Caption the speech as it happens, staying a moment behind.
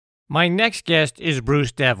My next guest is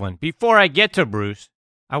Bruce Devlin. Before I get to Bruce,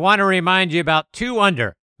 I want to remind you about 2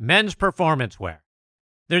 Under, men's performance wear.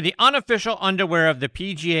 They're the unofficial underwear of the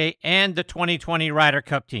PGA and the 2020 Ryder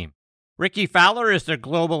Cup team. Ricky Fowler is their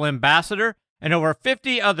global ambassador, and over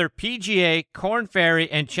 50 other PGA, Korn Ferry,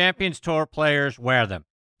 and Champions Tour players wear them.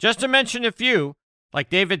 Just to mention a few, like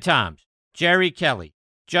David Toms, Jerry Kelly,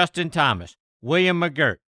 Justin Thomas, William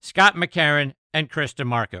McGirt, Scott McCarron, and Chris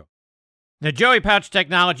DeMarco. The Joey Pouch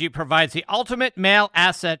technology provides the ultimate male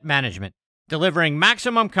asset management, delivering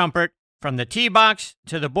maximum comfort from the tee box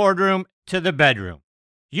to the boardroom to the bedroom.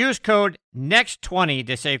 Use code NEXT20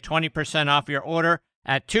 to save 20% off your order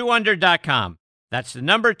at 2under.com. That's the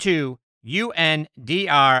number 2,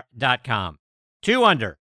 UNDR.com. 2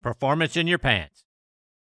 Under, performance in your pants.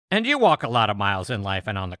 And you walk a lot of miles in life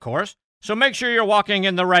and on the course, so make sure you're walking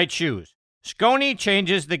in the right shoes. Skoni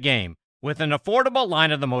changes the game with an affordable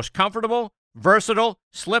line of the most comfortable, versatile,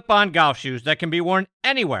 slip-on golf shoes that can be worn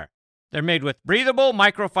anywhere. They're made with breathable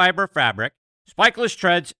microfiber fabric, spikeless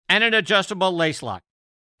treads, and an adjustable lace lock.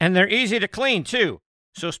 And they're easy to clean, too,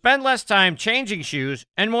 so spend less time changing shoes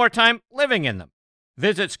and more time living in them.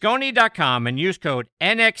 Visit Skoni.com and use code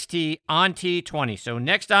NXTONT20, so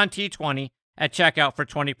next on T20 at checkout for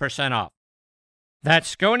 20% off.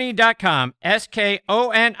 That's Skoni.com,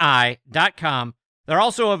 SKONI.com. They're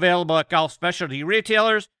also available at golf specialty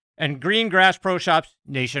retailers and green grass pro shops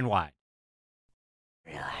nationwide.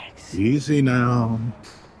 Relax. Easy now.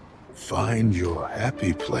 Find your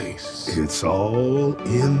happy place. It's all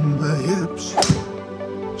in the hips.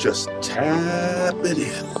 Just tap it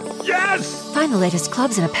in. Yes! Find the latest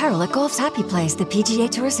clubs and apparel at Golf's Happy Place, the PGA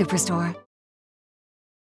Tour Superstore.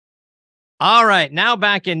 All right, now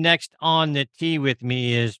back in next on the tee with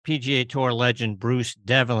me is PGA Tour legend Bruce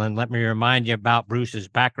Devlin. Let me remind you about Bruce's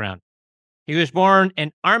background. He was born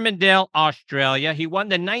in Armidale, Australia. He won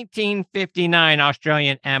the 1959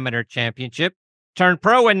 Australian Amateur Championship, turned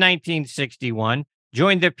pro in 1961,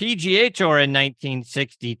 joined the PGA Tour in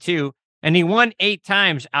 1962, and he won 8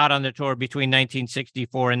 times out on the tour between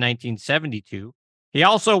 1964 and 1972. He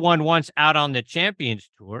also won once out on the Champions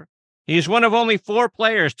Tour. He is one of only 4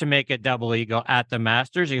 players to make a double eagle at the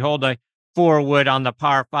Masters. He held a 4-wood on the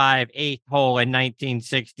par 5 8th hole in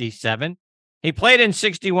 1967. He played in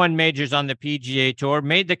 61 majors on the PGA Tour,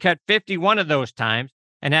 made the cut 51 of those times,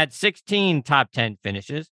 and had 16 top 10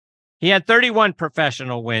 finishes. He had 31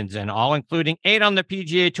 professional wins in all, including 8 on the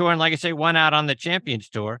PGA Tour, and like I say, 1 out on the Champions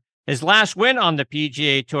Tour. His last win on the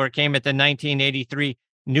PGA Tour came at the 1983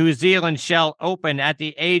 New Zealand Shell Open at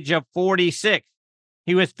the age of 46.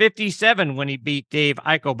 He was 57 when he beat Dave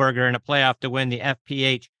Eichelberger in a playoff to win the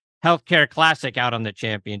FPH Healthcare Classic out on the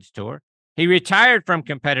Champions Tour. He retired from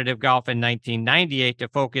competitive golf in 1998 to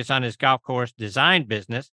focus on his golf course design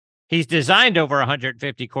business. He's designed over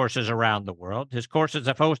 150 courses around the world. His courses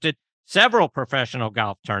have hosted several professional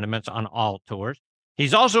golf tournaments on all tours.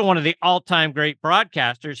 He's also one of the all-time great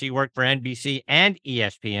broadcasters. He worked for NBC and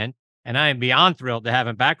ESPN, and I am beyond thrilled to have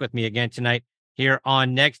him back with me again tonight here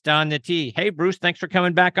on Next on the Tee. Hey, Bruce, thanks for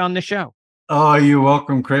coming back on the show. Oh, you're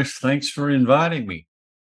welcome, Chris. Thanks for inviting me.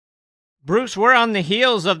 Bruce, we're on the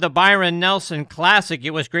heels of the Byron Nelson Classic.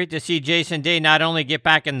 It was great to see Jason Day not only get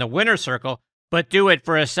back in the winner's circle, but do it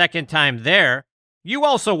for a second time there. You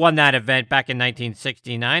also won that event back in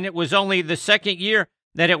 1969. It was only the second year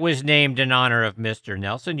that it was named in honor of Mr.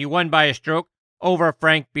 Nelson. You won by a stroke over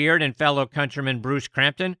Frank Beard and fellow countryman Bruce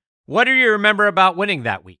Crampton. What do you remember about winning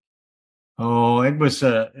that week? Oh, it was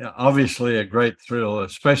obviously a great thrill,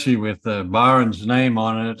 especially with Byron's name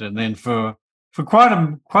on it. And then for quite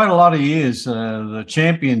a lot of years, the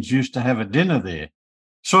champions used to have a dinner there,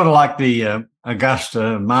 sort of like the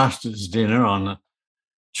Augusta Masters dinner on a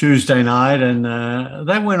Tuesday night. And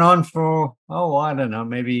that went on for, I don't know,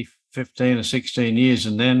 maybe 15 or 16 years.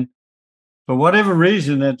 And then for whatever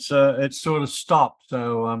reason, it's sort of stopped.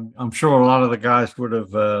 So I'm sure a lot of the guys would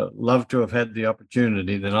have loved to have had the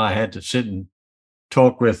opportunity that I had to sit and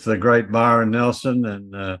talk with the great Byron Nelson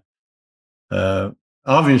and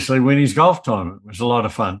obviously win his golf tournament. It was a lot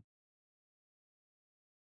of fun.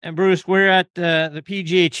 And Bruce, we're at the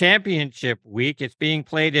PGA Championship week. It's being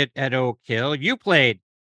played at Oak Hill. You played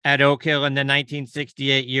at Oak Hill in the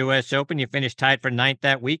 1968 U.S. Open. You finished tied for 9th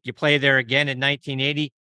that week. You played there again in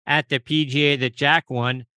 1980 at the PGA that Jack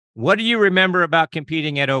won. What do you remember about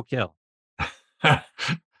competing at Oak Hill?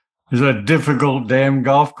 It's a difficult damn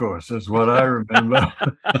golf course, is what I remember.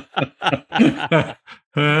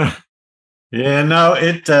 It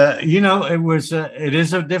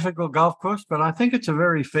is a difficult golf course, but I think it's a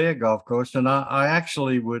very fair golf course. And I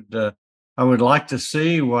actually would I would like to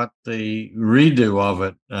see what the redo of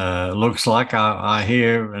it looks like. I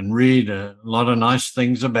hear and read a lot of nice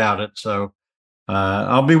things about it, so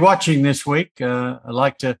I'll be watching this week. I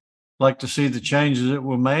like to see the changes that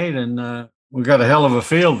were made, and we've got a hell of a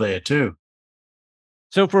field there too.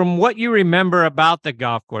 So, from what you remember about the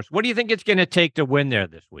golf course, what do you think it's going to take to win there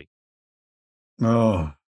this week?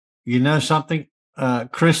 Oh, you know something,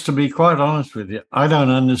 Chris? To be quite honest with you, I don't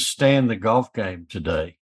understand the golf game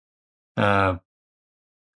today. When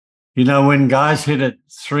guys hit it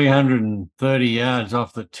 330 yards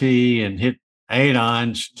off the tee and hit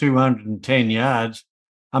 8-irons, 210 yards,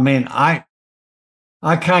 I mean, I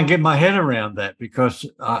can't get my head around that because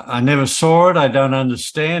I never saw it. I don't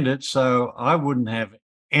understand it. So I wouldn't have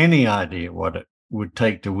any idea what it would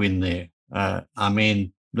take to win there. I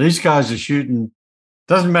mean, these guys are shooting,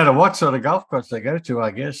 doesn't matter what sort of golf course they go to,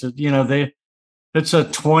 I guess. It's a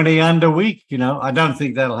 20 under week. I don't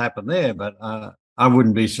think that'll happen there, but I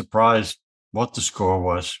wouldn't be surprised what the score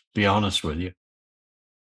was, to be honest with you.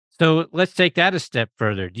 So let's take that a step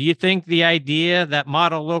further. Do you think the idea, that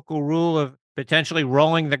model local rule of potentially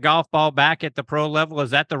rolling the golf ball back at the pro level,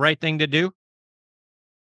 is that the right thing to do?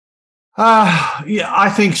 Yeah,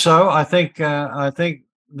 I think so. I think the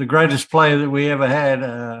greatest player that we ever had,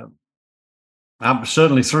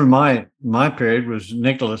 certainly through my period, was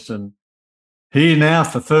Nicholas, and he now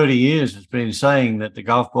for 30 years has been saying that the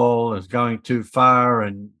golf ball is going too far,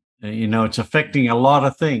 and it's affecting a lot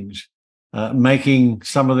of things, making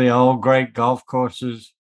some of the old great golf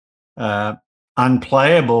courses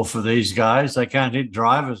unplayable for these guys. They can't hit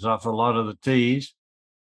drivers off a lot of the tees.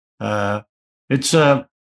 It's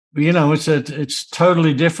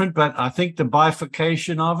totally different, but I think the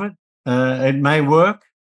bifurcation of it, it may work.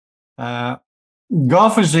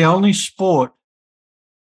 Golf is the only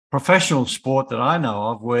professional sport that I know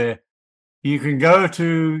of where you can go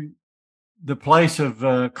to the place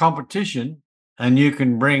of competition and you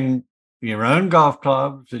can bring your own golf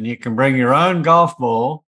clubs and you can bring your own golf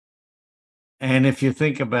ball. And if you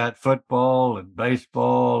think about football and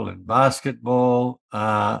baseball and basketball,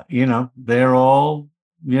 they're all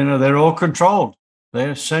controlled.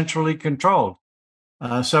 They're centrally controlled.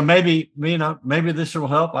 So maybe this will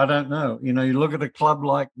help. I don't know. You look at a club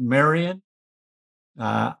like Marion.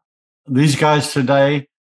 These guys today,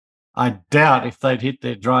 I doubt if they'd hit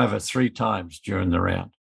their driver 3 times during the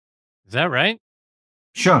round. Is that right?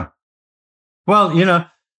 Sure. Well,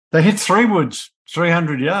 they hit 3 woods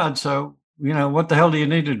 300 yards. So, what the hell do you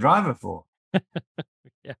need a driver for?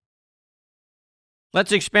 Yeah.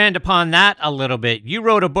 Let's expand upon that a little bit. You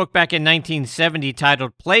wrote a book back in 1970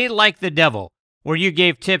 titled Play Like the Devil, where you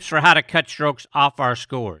gave tips for how to cut strokes off our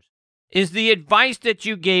scores. Is the advice that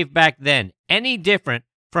you gave back then any different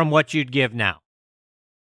from what you'd give now?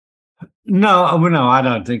 No, I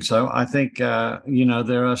don't think so. I think,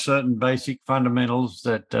 there are certain basic fundamentals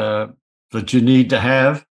that you need to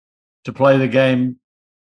have to play the game,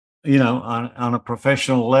 on a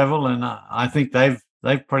professional level. And I think they've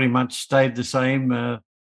pretty much stayed the same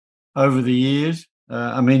over the years.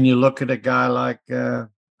 You look at a guy like,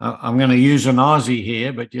 I'm going to use an Aussie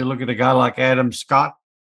here, but you look at a guy like Adam Scott,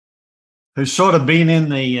 who's sort of been in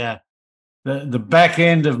the back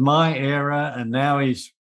end of my era, and now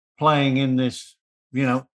he's playing in this,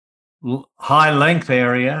 high length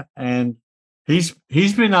area, and he's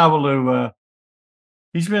been able to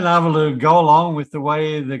go along with the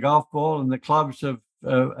way the golf ball and the clubs have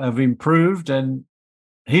improved, and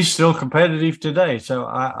he's still competitive today. So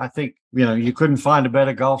I think you couldn't find a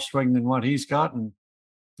better golf swing than what he's got, and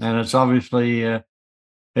it's obviously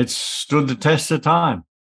it's stood the test of time.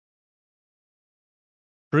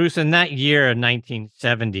 Bruce, in that year of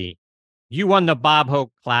 1970, you won the Bob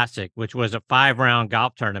Hope Classic, which was a 5-round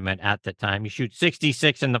golf tournament at the time. You shoot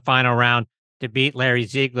 66 in the final round to beat Larry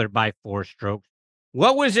Ziegler by 4 strokes.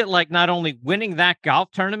 What was it like not only winning that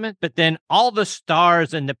golf tournament, but then all the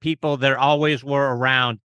stars and the people that always were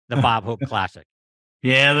around the Bob Hope Classic?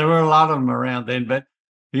 Yeah, there were a lot of them around then, but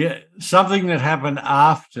yeah, something that happened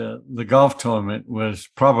after the golf tournament was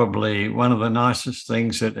probably one of the nicest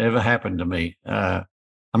things that ever happened to me.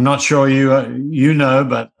 I'm not sure you know,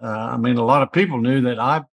 but a lot of people knew that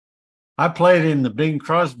I played in the Bing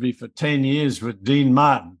Crosby for 10 years with Dean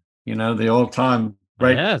Martin, the all-time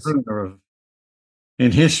great crooner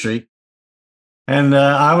in history. And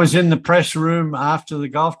I was in the press room after the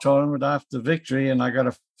golf tournament, after the victory, and I got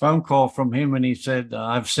a phone call from him, and he said,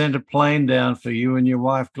 "I've sent a plane down for you and your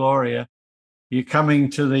wife, Gloria. You're coming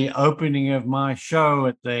to the opening of my show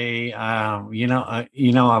at the, I've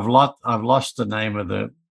lost the name of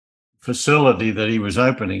the facility that he was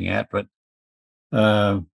opening at, but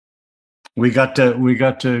we got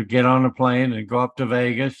to get on a plane and go up to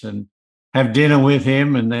Vegas and have dinner with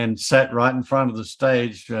him, and then sat right in front of the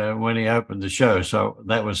stage when he opened the show. So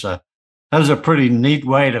that was a pretty neat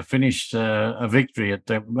way to finish a victory at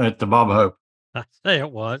the Bob Hope. I say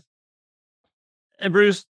it was. And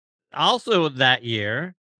Bruce, also that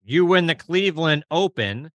year, you win the Cleveland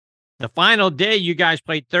Open. The final day, you guys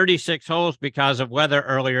played 36 holes because of weather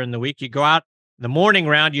earlier in the week. You go out the morning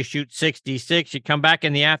round, you shoot 66. You come back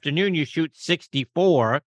in the afternoon, you shoot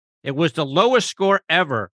 64. It was the lowest score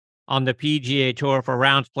ever on the PGA Tour for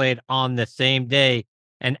rounds played on the same day.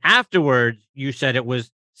 And afterwards, you said it was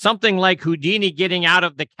something like Houdini getting out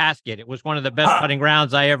of the casket. It was one of the best putting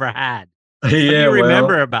rounds I ever had. What do you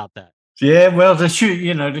remember about that? Yeah, well, to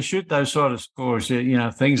shoot those sort of scores,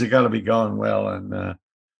 things have got to be going well. And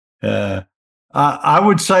I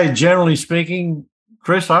would say, generally speaking,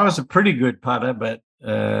 Chris, I was a pretty good putter, but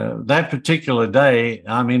that particular day,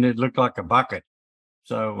 I mean, it looked like a bucket.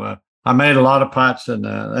 So I made a lot of putts, and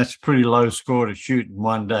that's a pretty low score to shoot in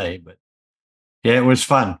one day. But yeah, it was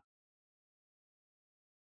fun.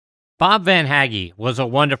 Bob Van Hagge was a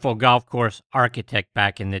wonderful golf course architect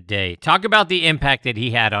back in the day. Talk about the impact that he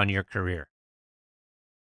had on your career.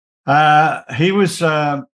 He was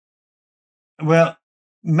well,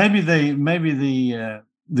 maybe the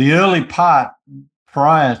early part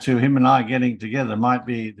prior to him and I getting together might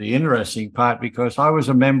be the interesting part, because I was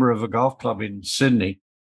a member of a golf club in Sydney.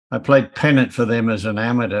 I played pennant for them as an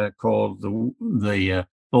amateur called the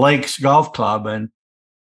Lakes Golf Club, and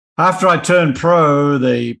after I turned pro,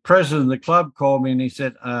 the president of the club called me and he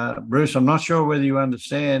said, Bruce, I'm not sure whether you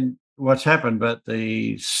understand what's happened, but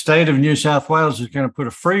the state of New South Wales is going to put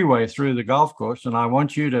a freeway through the golf course. And I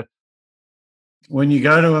want you to, when you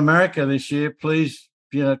go to America this year, please,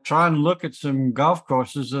 try and look at some golf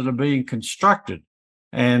courses that are being constructed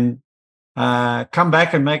and come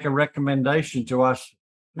back and make a recommendation to us,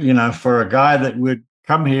 for a guy that would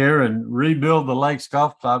come here and rebuild the Lakes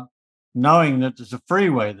Golf Club, knowing that there's a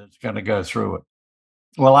freeway that's going to go through it.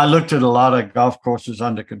 Well, I looked at a lot of golf courses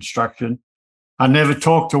under construction. I never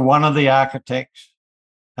talked to one of the architects.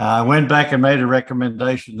 I went back and made a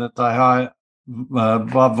recommendation that they hire Bob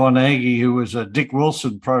Van Hagge, who was a Dick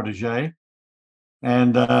Wilson protege.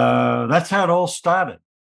 And that's how it all started.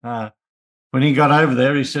 When he got over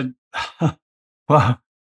there, he said, well,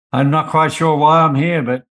 I'm not quite sure why I'm here,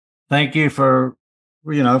 but thank you for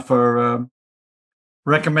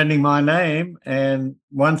recommending my name. And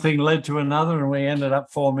one thing led to another, and we ended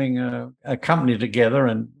up forming a company together,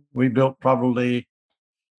 and we built probably,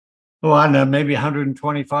 maybe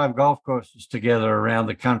 125 golf courses together around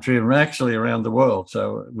the country and actually around the world.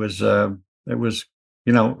 So it was a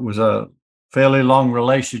fairly long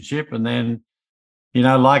relationship. And then,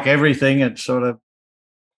 like everything, it sort of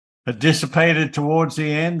dissipated towards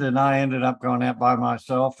the end, and I ended up going out by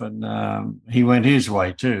myself, and he went his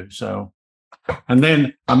way too. So, and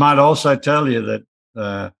then I might also tell you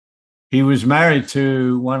that he was married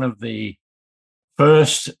to one of the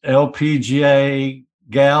first LPGA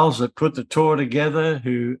gals that put the tour together,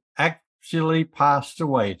 who actually passed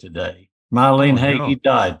away today. Marlene Hagge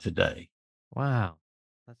died today. Wow.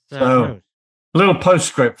 That's so a little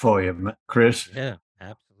postscript for you, Chris. Yeah,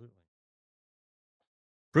 absolutely.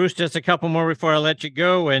 Bruce, just a couple more before I let you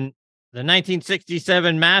go. In the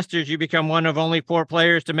 1967 Masters, you become one of only 4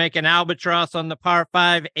 players to make an albatross on the par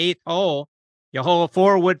 5 8th hole. You hole a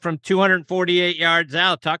 4-wood from 248 yards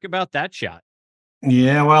out. Talk about that shot.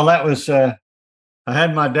 Yeah, well, that was I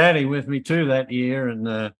had my daddy with me too that year,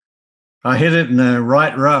 and I hit it in the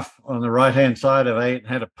right rough on the right-hand side of 8 and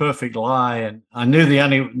had a perfect lie. And I knew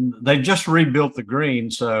they just rebuilt the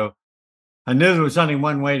green, so I knew there was only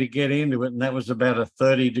one way to get into it, and that was about a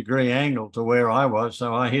 30-degree angle to where I was.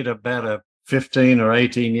 So I hit about a 15 or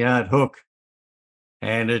 18-yard hook,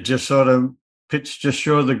 and it just sort of pitched just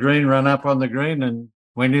short of the green, run up on the green, and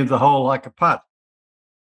went into the hole like a putt.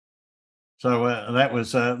 So that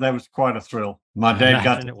was quite a thrill. My dad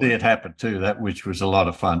got to see it happen too, which was a lot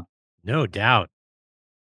of fun. No doubt.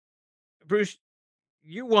 Bruce,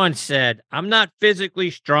 you once said, I'm not physically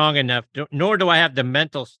strong enough, nor do I have the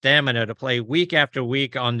mental stamina to play week after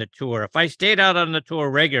week on the tour. If I stayed out on the tour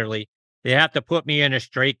regularly, they have to put me in a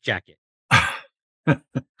straitjacket. Yeah,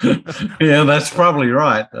 that's probably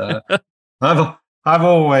right. I've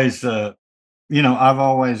always, I've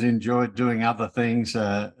always enjoyed doing other things.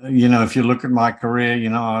 If you look at my career,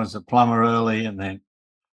 I was a plumber early, and then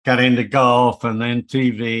got into golf, and then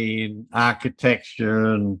TV and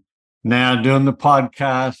architecture, and now doing the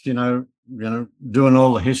podcast, doing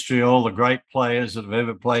all the history, all the great players that have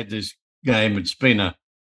ever played this game. It's been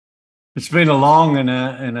it's been a long and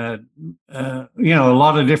a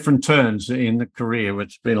lot of different turns in the career.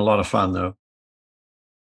 It's been a lot of fun, though.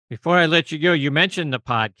 Before I let you go, you mentioned the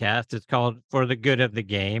podcast. It's called For the Good of the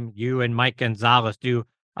Game. You and Mike Gonzalez do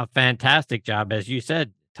a fantastic job, as you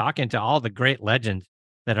said, talking to all the great legends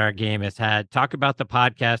that our game has had. Talk about the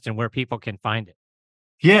podcast and where people can find it.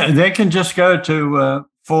 Yeah, they can just go to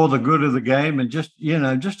For the Good of the Game and just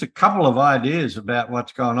a couple of ideas about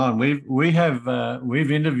what's going on.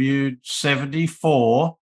 We've interviewed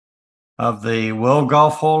 74 of the World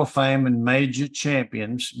Golf Hall of Fame and major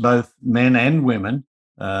champions, both men and women.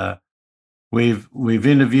 We've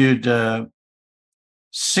interviewed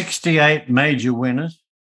 68 major winners,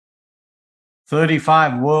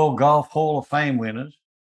 35 World Golf Hall of Fame winners,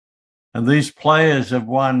 and these players have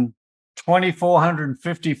won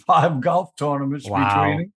 2,455 golf tournaments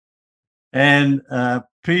between them, and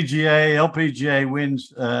PGA, LPGA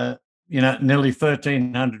wins, nearly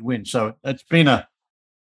 1,300 wins. So it's been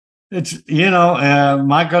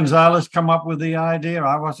Mike Gonzalez come up with the idea.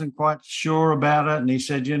 I wasn't quite sure about it. And he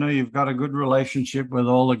said, you've got a good relationship with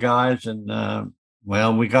all the guys. And,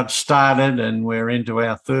 we got started and we're into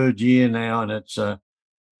our third year now. And it's,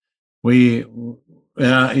 we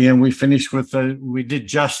finished with, we did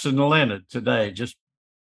Justin Leonard today, just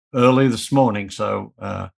early this morning. So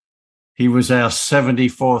he was our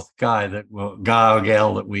 74th guy or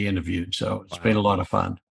gal that we interviewed. So it's been a lot of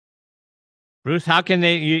fun. Bruce, how can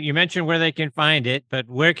they, you mentioned where they can find it, but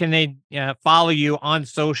where can they follow you on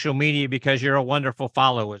social media, because you're a wonderful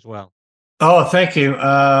follow as well? Oh, thank you.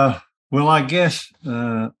 Well, I guess,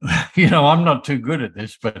 I'm not too good at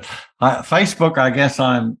this, but Facebook, I guess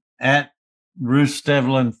I'm at Bruce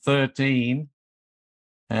Devlin 13.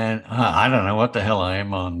 And I don't know what the hell I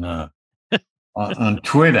am on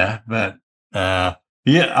Twitter, but I'm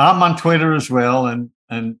on Twitter as well.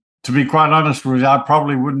 And to be quite honest with you, I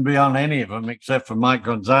probably wouldn't be on any of them except for Mike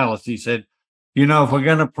Gonzalez. He said, if we're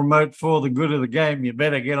going to promote For the Good of the Game, you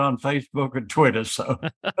better get on Facebook and Twitter. So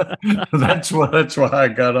that's why I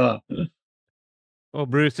got on. Well,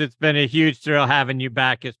 Bruce, it's been a huge thrill having you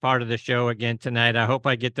back as part of the show again tonight. I hope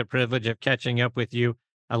I get the privilege of catching up with you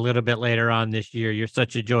a little bit later on this year. You're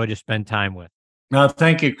such a joy to spend time with. No,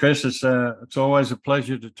 thank you, Chris. It's always a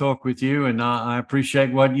pleasure to talk with you, and I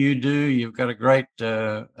appreciate what you do. You've got a great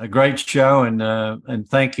show, and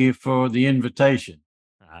thank you for the invitation.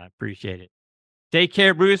 I appreciate it. Take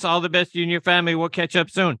care, Bruce. All the best to you and your family. We'll catch up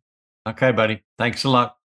soon. Okay, buddy. Thanks a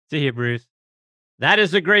lot. See you, Bruce. That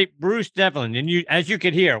is the great Bruce Devlin, and as you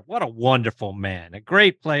could hear, what a wonderful man, a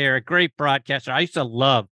great player, a great broadcaster. I used to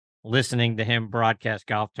love listening to him broadcast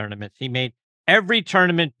golf tournaments. He made every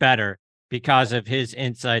tournament better because of his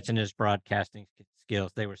insights and his broadcasting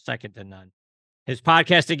skills. They were second to none. His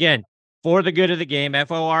podcast, again, For the Good of the Game,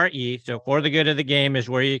 FORE. So For the Good of the Game is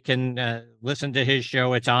where you can listen to his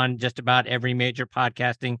show. It's on just about every major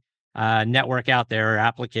podcasting network out there or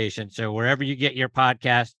application. So wherever you get your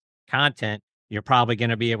podcast content, you're probably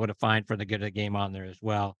going to be able to find For the Good of the Game on there as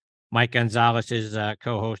well. Mike Gonzalez, his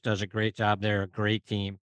co-host, does a great job. They're a great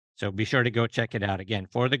team. So be sure to go check it out. Again,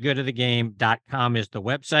 forthegoodofthegame.com is the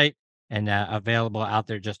website, and available out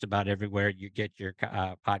there just about everywhere you get your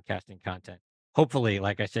podcasting content. Hopefully,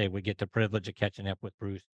 like I say, we get the privilege of catching up with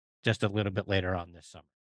Bruce just a little bit later on this summer.